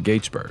Madison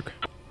Gatesburg?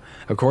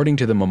 According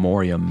to the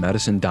memoriam,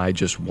 Madison died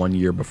just 1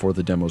 year before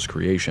the demo's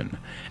creation,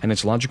 and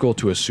it's logical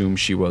to assume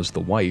she was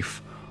the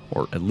wife,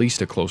 or at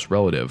least a close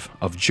relative,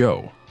 of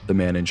Joe, the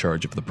man in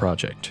charge of the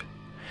project.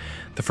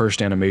 The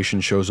first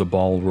animation shows a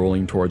ball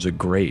rolling towards a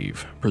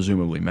grave,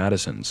 presumably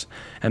Madison's,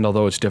 and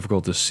although it's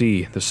difficult to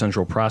see, the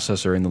central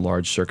processor in the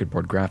large circuit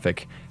board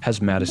graphic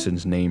has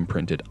Madison's name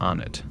printed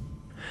on it.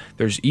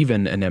 There's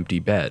even an empty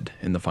bed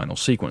in the final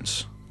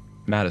sequence,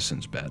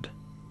 Madison's bed.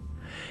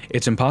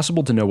 It's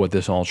impossible to know what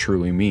this all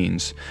truly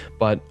means,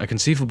 but a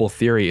conceivable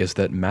theory is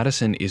that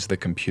Madison is the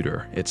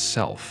computer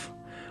itself.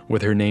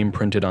 With her name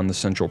printed on the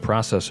central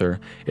processor,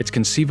 it's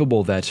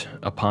conceivable that,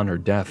 upon her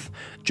death,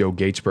 Joe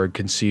Gatesburg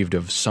conceived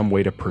of some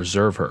way to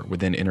preserve her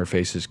within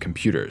Interface's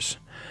computers.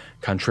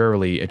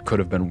 Contrarily, it could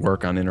have been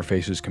work on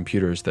Interface's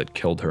computers that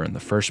killed her in the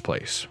first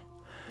place.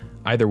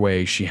 Either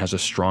way, she has a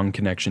strong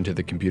connection to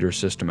the computer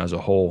system as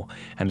a whole,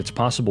 and it's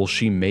possible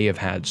she may have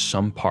had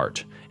some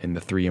part in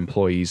the 3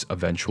 employees'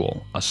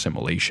 eventual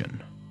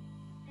assimilation.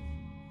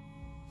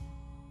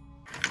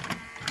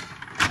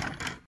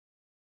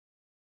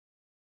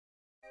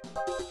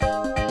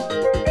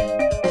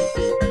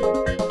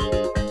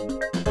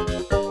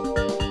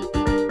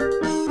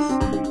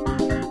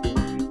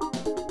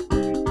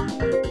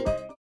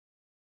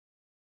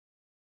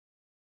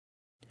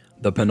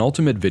 The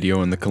penultimate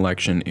video in the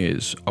collection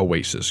is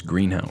Oasis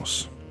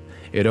Greenhouse.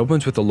 It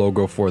opens with the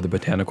logo for the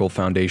Botanical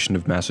Foundation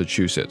of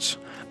Massachusetts,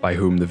 by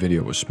whom the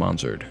video was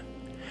sponsored.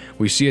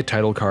 We see a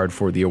title card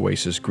for the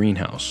Oasis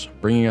Greenhouse,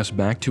 bringing us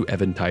back to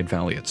Eventide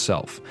Valley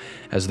itself,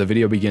 as the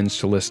video begins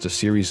to list a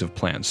series of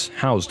plants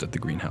housed at the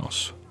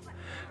greenhouse.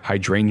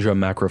 Hydrangea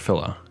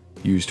macrophylla,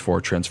 used for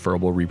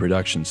transferable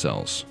reproduction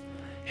cells.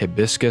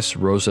 Hibiscus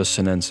rosa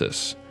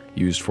sinensis,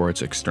 used for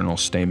its external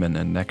stamen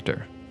and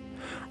nectar.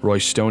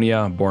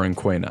 Roystonia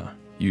borinquena,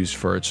 used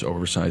for its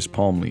oversized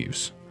palm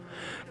leaves.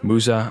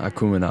 Musa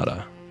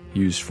acuminata,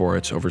 used for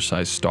its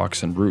oversized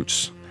stalks and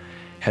roots.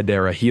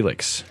 Hedera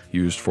helix,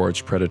 used for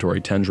its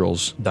predatory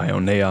tendrils.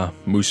 Dionea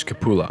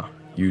muscipula,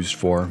 used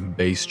for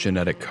base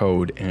genetic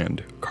code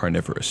and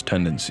carnivorous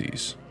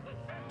tendencies.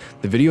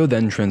 The video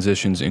then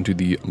transitions into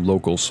the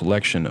local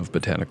selection of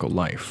botanical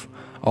life,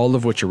 all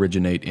of which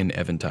originate in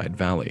Eventide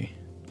Valley.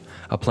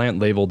 A plant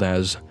labeled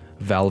as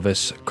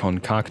Valvus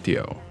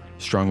concoctio,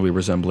 strongly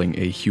resembling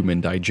a human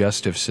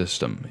digestive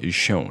system, is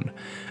shown,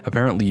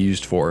 apparently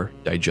used for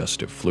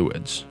digestive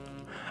fluids.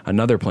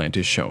 Another plant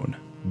is shown,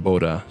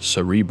 Boda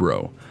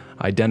cerebro,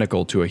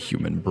 identical to a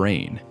human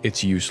brain,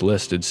 its use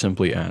listed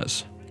simply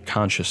as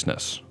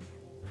consciousness.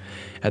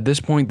 At this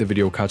point, the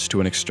video cuts to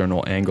an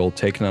external angle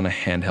taken on a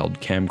handheld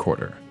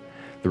camcorder.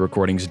 The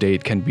recording's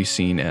date can be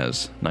seen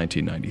as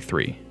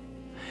 1993.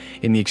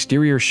 In the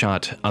exterior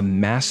shot, a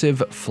massive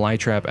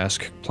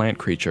flytrap-esque plant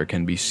creature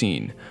can be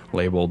seen,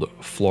 labeled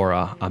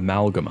Flora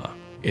amalgama,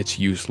 its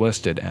use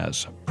listed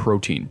as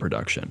protein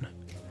production.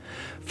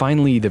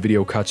 Finally, the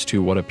video cuts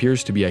to what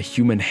appears to be a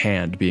human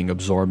hand being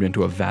absorbed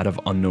into a vat of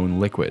unknown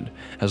liquid,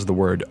 as the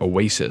word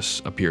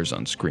oasis appears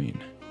on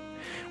screen.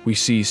 We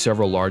see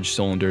several large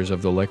cylinders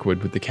of the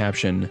liquid with the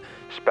caption,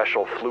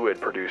 "Special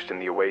fluid produced in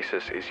the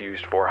oasis is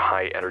used for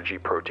high-energy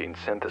protein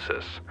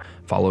synthesis,"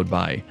 followed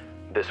by,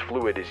 "This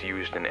fluid is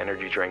used in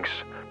energy drinks,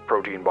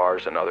 protein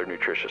bars, and other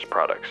nutritious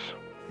products."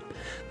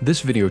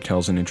 This video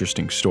tells an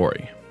interesting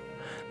story.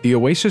 The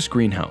Oasis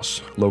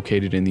greenhouse,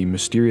 located in the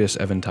mysterious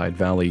Eventide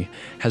Valley,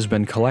 has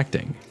been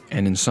collecting,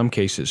 and in some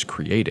cases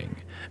creating,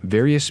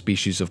 various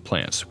species of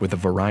plants with a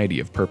variety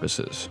of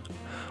purposes.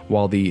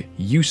 While the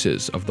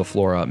uses of the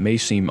flora may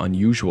seem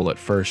unusual at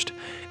first,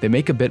 they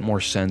make a bit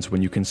more sense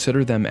when you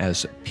consider them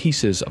as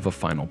pieces of a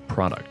final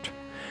product.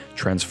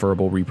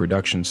 Transferable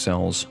reproduction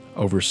cells,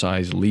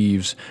 oversized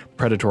leaves,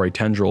 predatory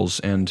tendrils,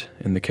 and,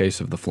 in the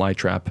case of the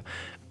flytrap,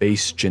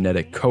 base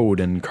genetic code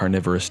and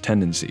carnivorous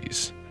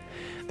tendencies.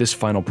 This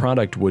final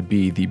product would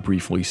be the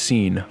briefly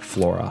seen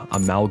Flora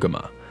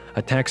amalgama,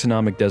 a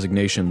taxonomic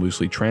designation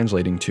loosely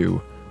translating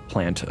to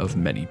plant of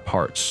many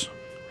parts.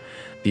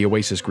 The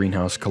Oasis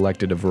greenhouse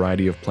collected a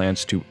variety of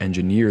plants to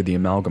engineer the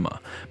amalgama,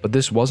 but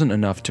this wasn't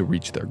enough to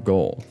reach their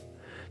goal.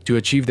 To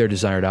achieve their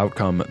desired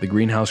outcome, the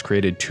greenhouse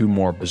created two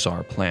more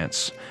bizarre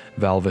plants,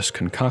 Valvus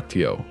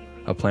concoctio,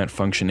 a plant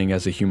functioning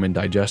as a human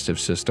digestive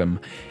system,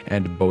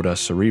 and Boda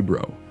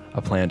cerebro,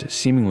 a plant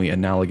seemingly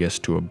analogous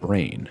to a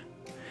brain.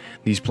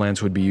 These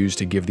plants would be used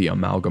to give the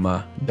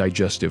amalgama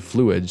digestive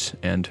fluids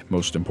and,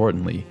 most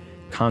importantly,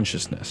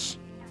 consciousness.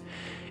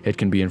 It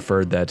can be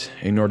inferred that,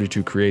 in order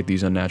to create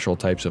these unnatural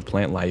types of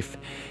plant life,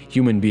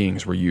 human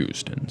beings were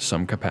used in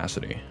some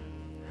capacity.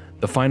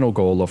 The final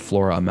goal of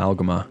Flora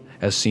amalgama,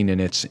 as seen in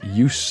its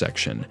use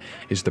section,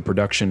 is the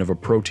production of a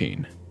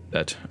protein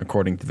that,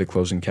 according to the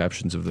closing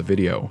captions of the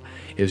video,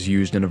 is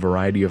used in a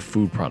variety of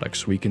food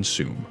products we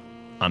consume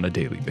on a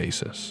daily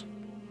basis.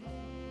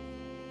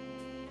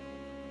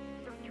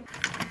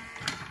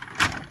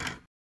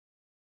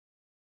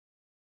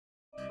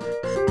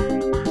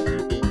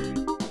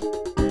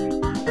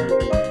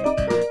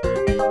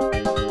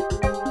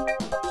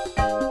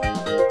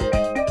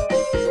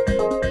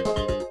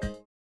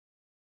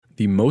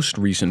 The most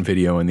recent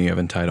video in the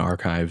Eventide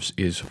archives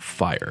is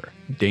Fire,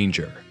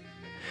 Danger.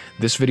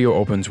 This video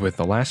opens with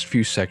the last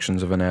few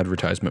sections of an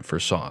advertisement for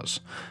saws,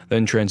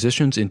 then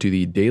transitions into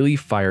the daily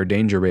fire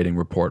danger rating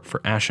report for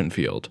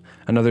Ashenfield,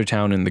 another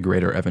town in the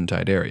greater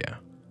Eventide area.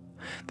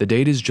 The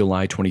date is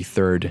July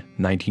 23,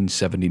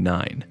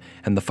 1979,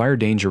 and the fire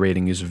danger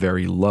rating is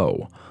very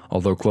low,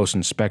 although close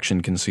inspection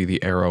can see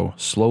the arrow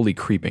slowly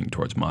creeping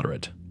towards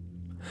moderate.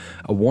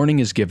 A warning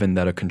is given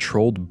that a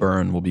controlled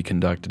burn will be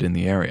conducted in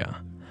the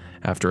area.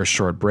 After a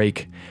short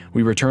break,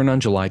 we return on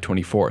July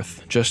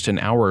 24th, just an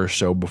hour or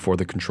so before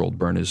the controlled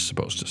burn is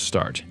supposed to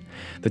start.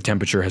 The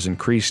temperature has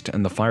increased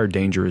and the fire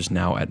danger is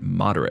now at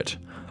moderate.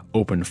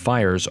 Open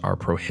fires are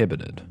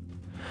prohibited.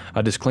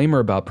 A disclaimer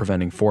about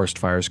preventing forest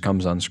fires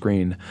comes on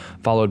screen,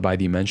 followed by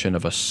the mention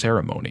of a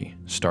ceremony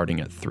starting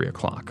at 3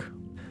 o'clock.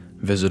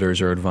 Visitors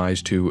are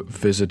advised to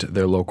visit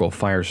their local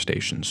fire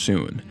station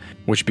soon,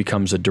 which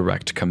becomes a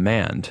direct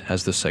command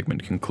as the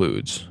segment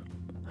concludes.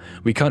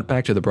 We cut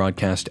back to the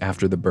broadcast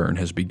after the burn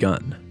has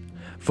begun.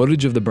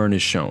 Footage of the burn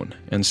is shown,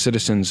 and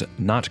citizens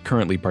not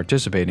currently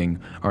participating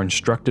are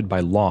instructed by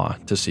law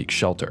to seek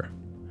shelter.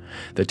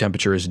 The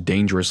temperature is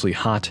dangerously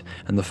hot,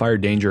 and the fire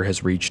danger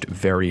has reached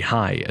very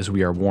high as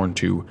we are warned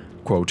to,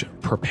 quote,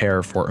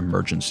 prepare for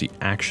emergency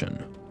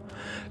action.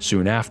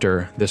 Soon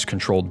after, this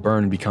controlled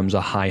burn becomes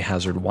a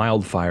high-hazard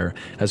wildfire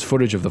as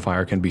footage of the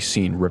fire can be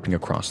seen ripping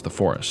across the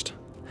forest.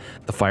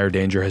 The fire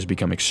danger has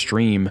become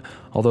extreme,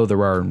 although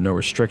there are no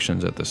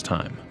restrictions at this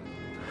time.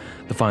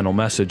 The final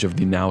message of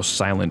the now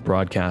silent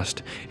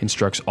broadcast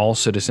instructs all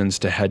citizens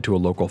to head to a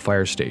local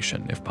fire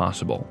station if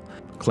possible,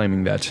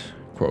 claiming that,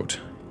 quote,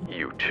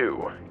 you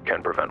too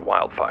can prevent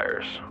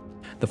wildfires.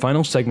 The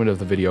final segment of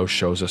the video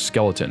shows a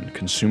skeleton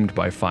consumed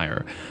by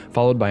fire,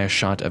 followed by a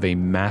shot of a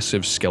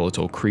massive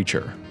skeletal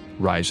creature,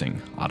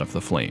 rising out of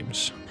the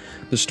flames.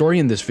 The story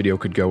in this video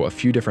could go a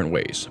few different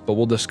ways, but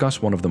we'll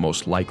discuss one of the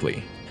most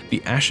likely. The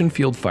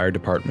Ashenfield Fire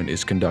Department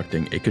is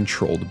conducting a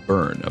controlled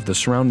burn of the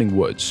surrounding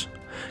woods.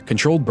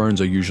 Controlled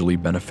burns are usually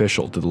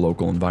beneficial to the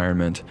local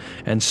environment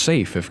and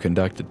safe if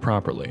conducted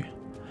properly.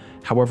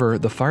 However,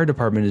 the fire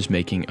department is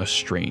making a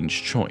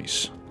strange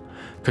choice.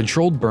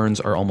 Controlled burns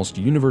are almost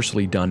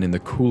universally done in the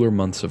cooler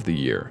months of the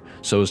year,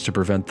 so as to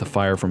prevent the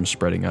fire from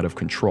spreading out of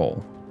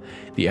control.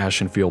 The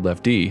Ashenfield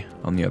FD,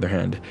 on the other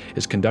hand,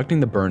 is conducting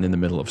the burn in the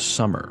middle of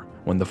summer,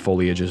 when the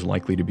foliage is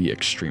likely to be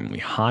extremely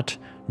hot,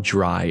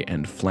 dry,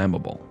 and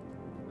flammable.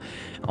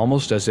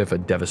 Almost as if a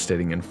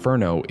devastating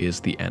inferno is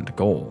the end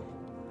goal.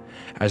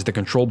 As the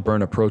controlled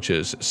burn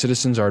approaches,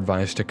 citizens are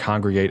advised to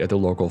congregate at the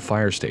local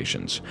fire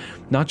stations,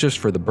 not just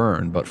for the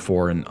burn, but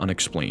for an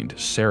unexplained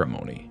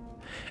ceremony.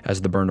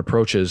 As the burn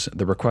approaches,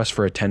 the requests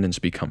for attendance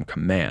become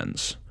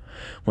commands.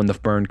 When the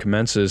burn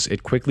commences,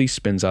 it quickly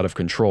spins out of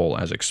control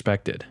as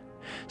expected.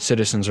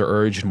 Citizens are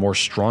urged more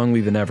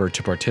strongly than ever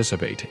to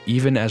participate,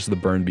 even as the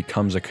burn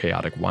becomes a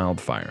chaotic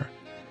wildfire.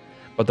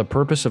 But the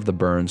purpose of the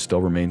burn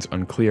still remains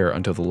unclear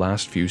until the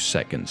last few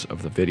seconds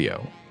of the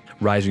video.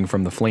 Rising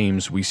from the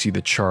flames, we see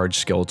the charred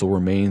skeletal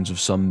remains of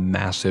some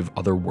massive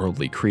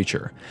otherworldly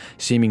creature,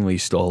 seemingly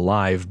still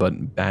alive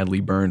but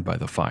badly burned by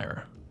the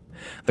fire.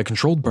 The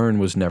controlled burn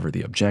was never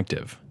the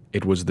objective.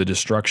 It was the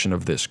destruction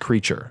of this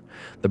creature.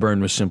 The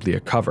burn was simply a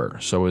cover,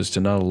 so as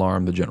to not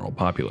alarm the general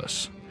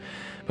populace.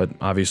 But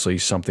obviously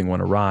something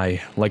went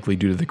awry, likely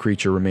due to the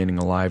creature remaining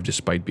alive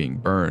despite being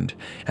burned,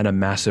 and a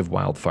massive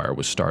wildfire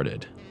was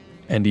started.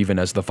 And even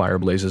as the fire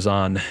blazes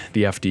on,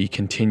 the FD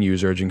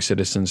continues urging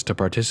citizens to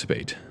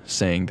participate,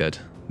 saying that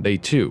they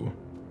too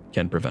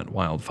can prevent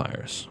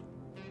wildfires.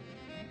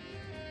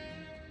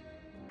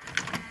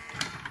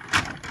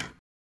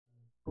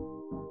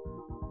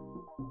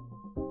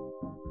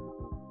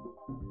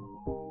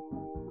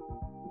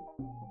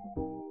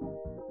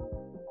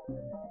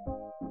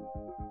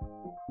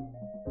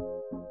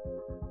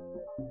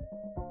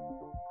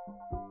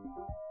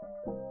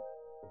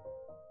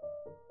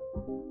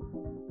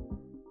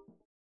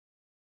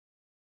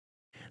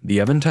 The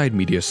Eventide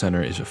Media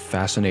Center is a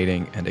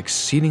fascinating and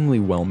exceedingly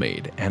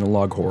well-made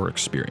analog horror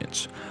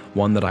experience,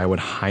 one that I would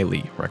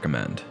highly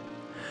recommend.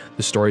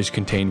 The stories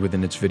contained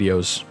within its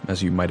videos,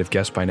 as you might have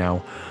guessed by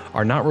now,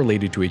 are not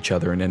related to each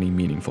other in any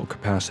meaningful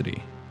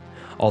capacity.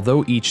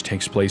 Although each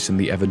takes place in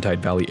the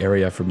Eventide Valley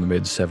area from the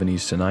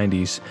mid-70s to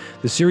 90s,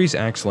 the series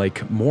acts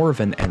like more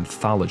of an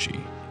anthology,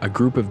 a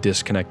group of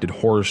disconnected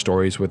horror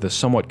stories with a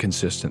somewhat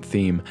consistent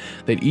theme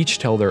that each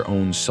tell their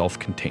own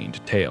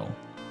self-contained tale.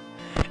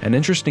 An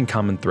interesting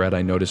common thread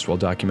I noticed while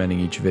documenting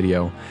each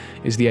video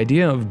is the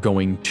idea of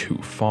going too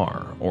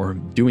far, or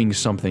doing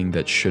something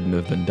that shouldn't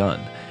have been done,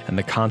 and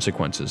the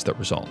consequences that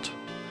result.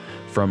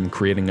 From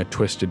creating a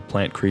twisted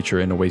plant creature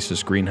in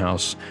Oasis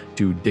Greenhouse,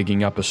 to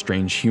digging up a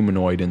strange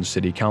humanoid in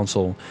City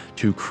Council,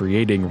 to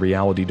creating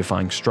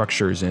reality-defying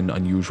structures in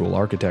unusual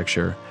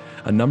architecture,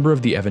 a number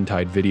of the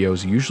Eventide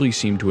videos usually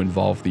seem to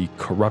involve the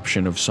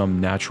corruption of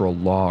some natural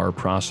law or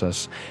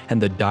process,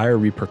 and the dire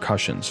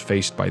repercussions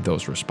faced by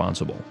those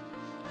responsible.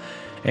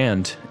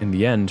 And, in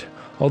the end,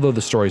 although the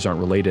stories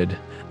aren't related,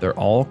 they're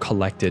all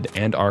collected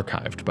and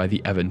archived by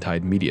the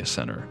Eventide Media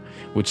Center,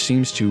 which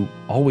seems to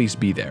always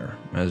be there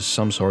as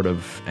some sort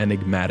of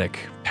enigmatic,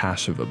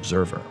 passive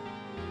observer.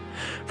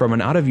 From an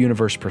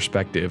out-of-universe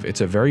perspective,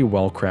 it's a very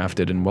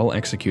well-crafted and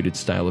well-executed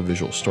style of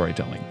visual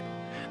storytelling.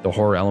 The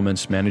horror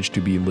elements manage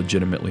to be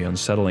legitimately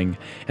unsettling,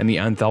 and the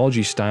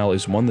anthology style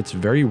is one that's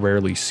very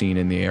rarely seen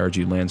in the ARG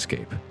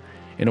landscape.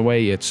 In a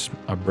way, it's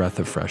a breath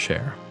of fresh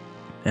air.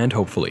 And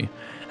hopefully,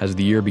 as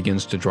the year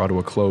begins to draw to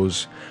a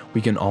close,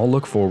 we can all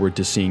look forward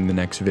to seeing the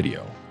next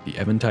video the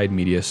Eventide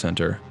Media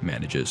Center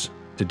manages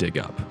to dig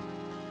up.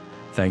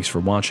 Thanks for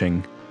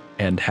watching,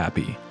 and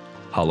happy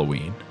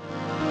Halloween.